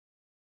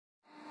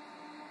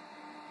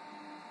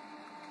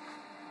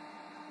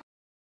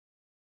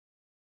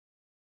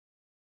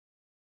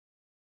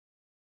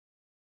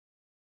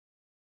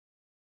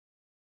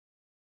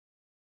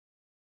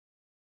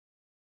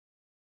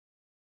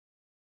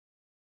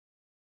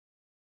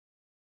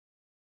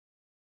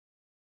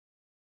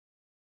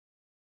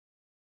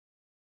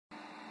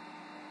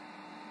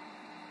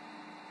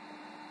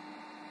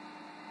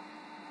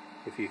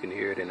If you can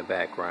hear it in the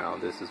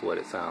background, this is what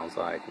it sounds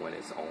like when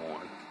it's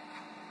on.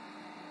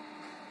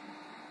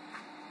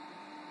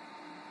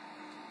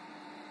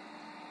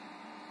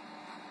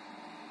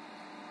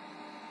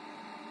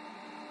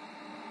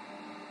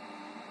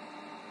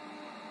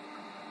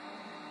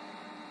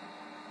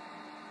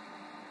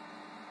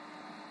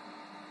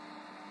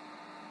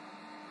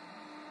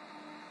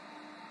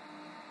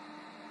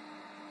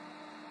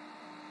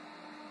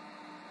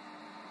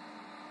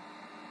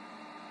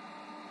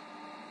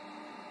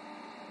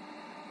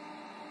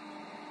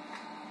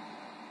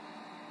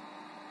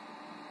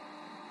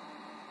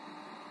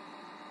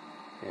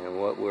 And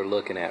what we're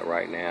looking at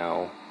right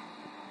now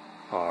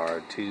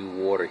are two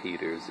water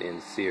heaters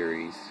in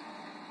series,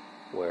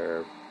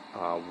 where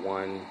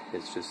one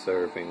is just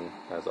serving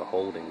as a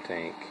holding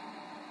tank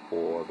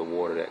for the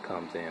water that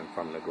comes in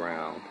from the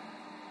ground,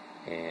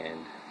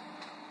 and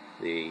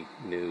the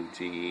new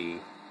GE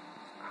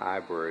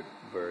hybrid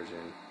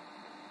version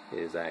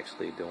is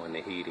actually doing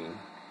the heating.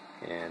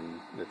 And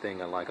the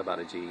thing I like about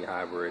a GE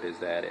hybrid is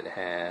that it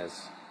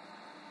has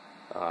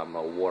a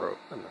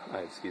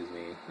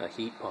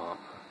heat pump,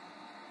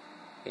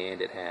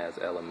 and it has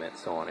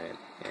elements on it.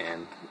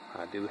 And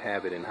I do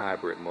have it in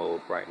hybrid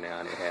mode right now,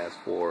 and it has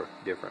 4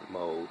 different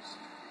modes,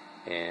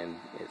 and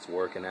it's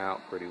working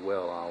out pretty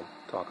well. I'll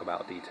talk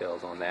about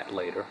details on that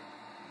later.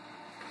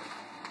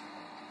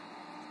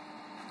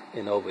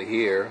 And over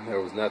here,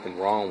 there was nothing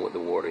wrong with the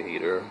water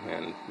heater,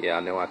 and yeah, I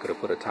know I could have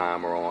put a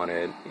timer on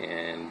it,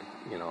 and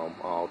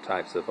all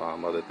types of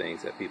other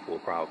things that people will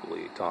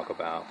probably talk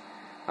about.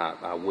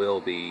 I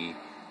will be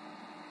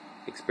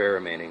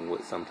experimenting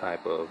with some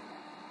type of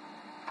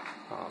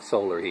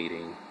solar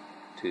heating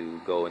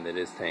to go into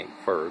this tank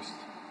first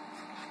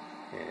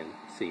and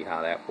see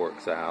how that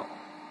works out.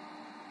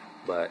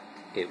 But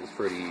it was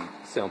pretty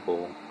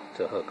simple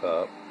to hook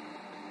up.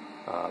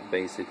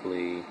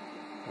 Basically,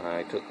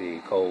 I took the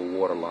cold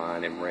water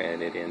line and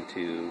ran it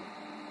into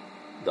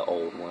the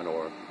old one,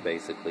 or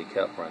basically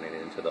kept running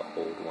it into the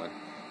old one.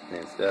 And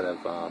instead of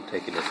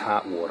taking this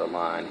hot water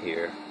line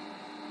here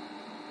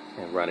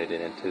and running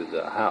it into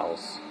the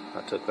house,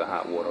 I took the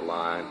hot water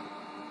line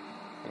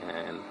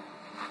and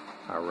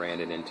I ran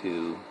it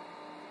into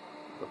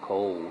the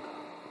cold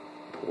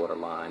water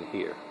line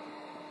here.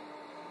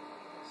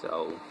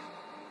 So,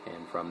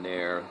 and from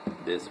there,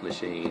 this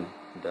machine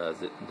does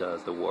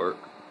the work,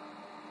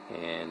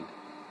 and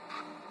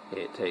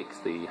it takes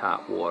the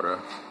hot water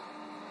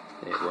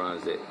and it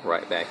runs it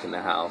right back in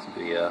the house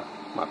via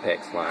my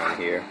PEX line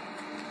here.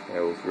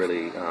 There was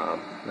really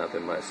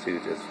nothing much to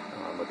just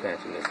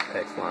attaching this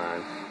PEX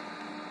line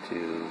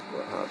to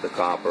the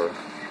copper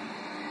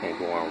and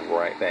going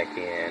right back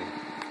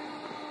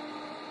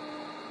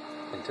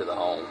into the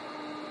home.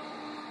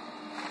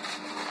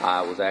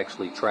 I was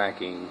actually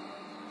tracking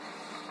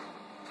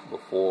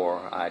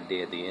before I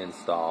did the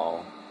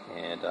install,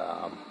 and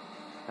I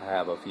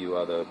have a few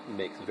other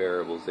mixed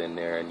variables in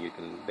there, and you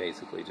can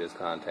basically just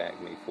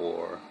contact me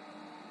for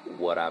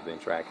what I've been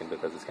tracking,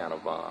 because it's kind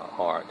of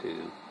hard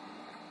to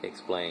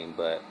explain.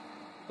 But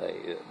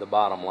the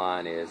bottom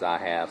line is I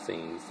have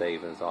seen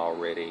savings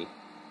already.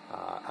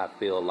 I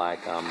feel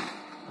like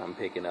I'm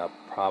picking up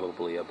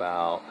probably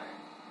about,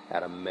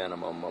 at a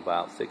minimum,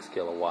 about 6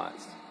 kilowatt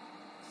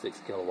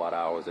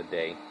hours a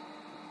day,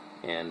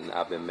 and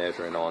I've been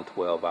measuring on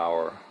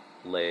 12-hour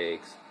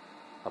legs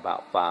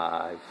about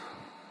five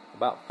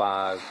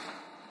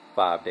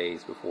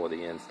days before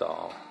the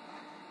install.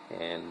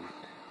 And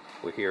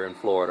we're here in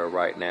Florida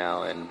right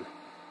now, and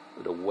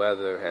the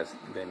weather has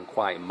been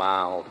quite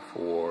mild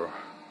for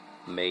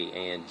May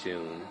and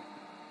June.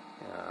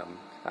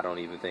 I don't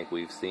even think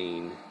we've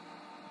seen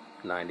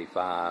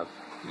 95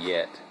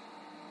 yet,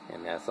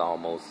 and that's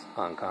almost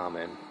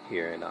uncommon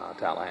here in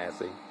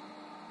Tallahassee.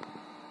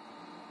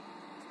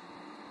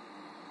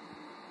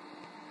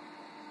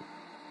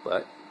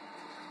 But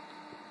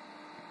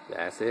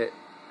that's it.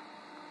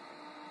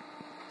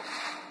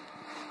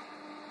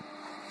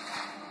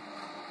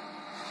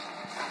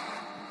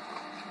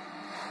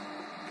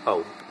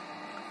 Oh,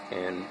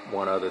 and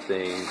one other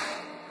thing,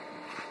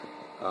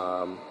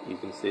 you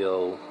can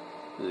still,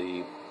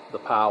 the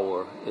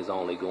power is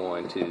only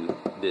going to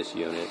this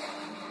unit.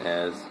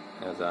 As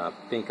I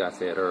think I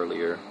said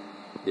earlier,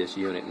 this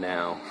unit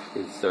now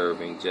is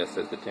serving just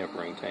as the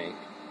tempering tank,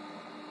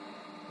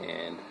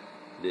 and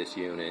this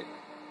unit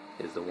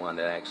is the one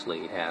that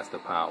actually has the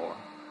power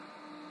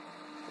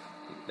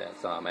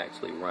that's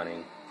actually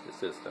running the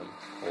system,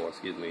 or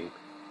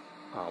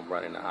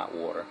running the hot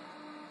water.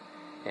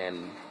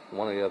 And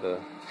one of the other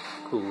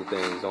cool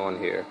things on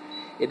here,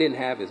 it didn't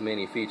have as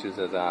many features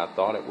as I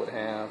thought it would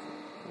have.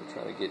 I'm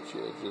trying to get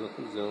you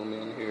a zoom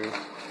in here.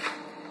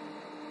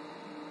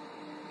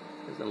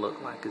 Doesn't look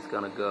like it's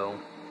gonna go.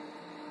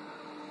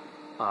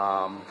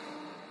 I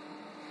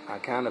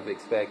kind of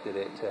expected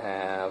it to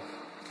have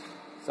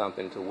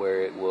something to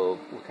where it will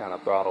kind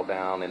of throttle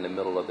down in the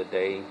middle of the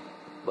day,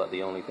 but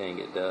the only thing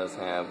it does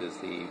have is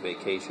the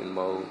vacation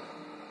mode.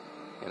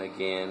 And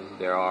again,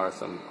 there are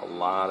a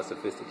lot of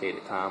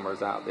sophisticated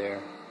timers out there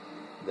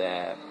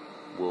that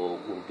will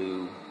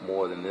do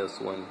more than this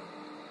one,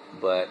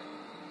 but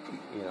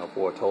you know,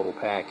 for a total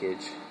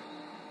package.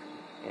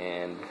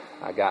 And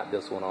I got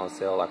this one on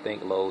sale. I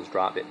think Lowe's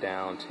dropped it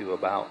down to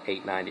about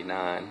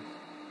 $8.99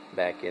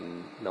 back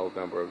in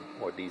November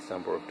or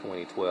December of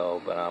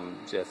 2012, but I'm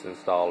just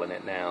installing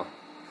it now.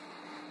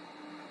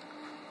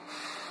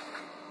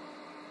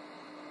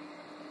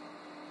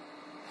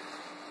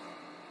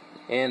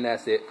 And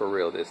that's it for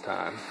real this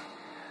time.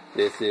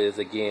 This is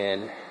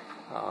again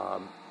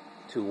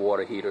 2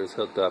 water heaters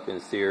hooked up in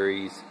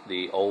series.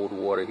 The old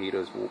water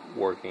heaters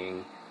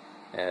working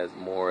as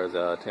more as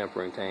a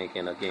tempering tank,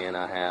 and again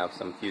I have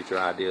some future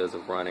ideas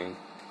of running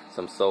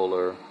some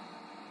solar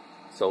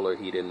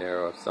heat in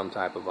there, or some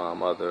type of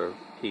other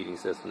heating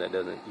system that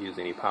doesn't use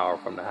any power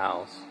from the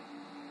house.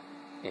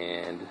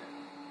 And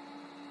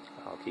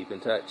I'll keep in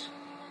touch.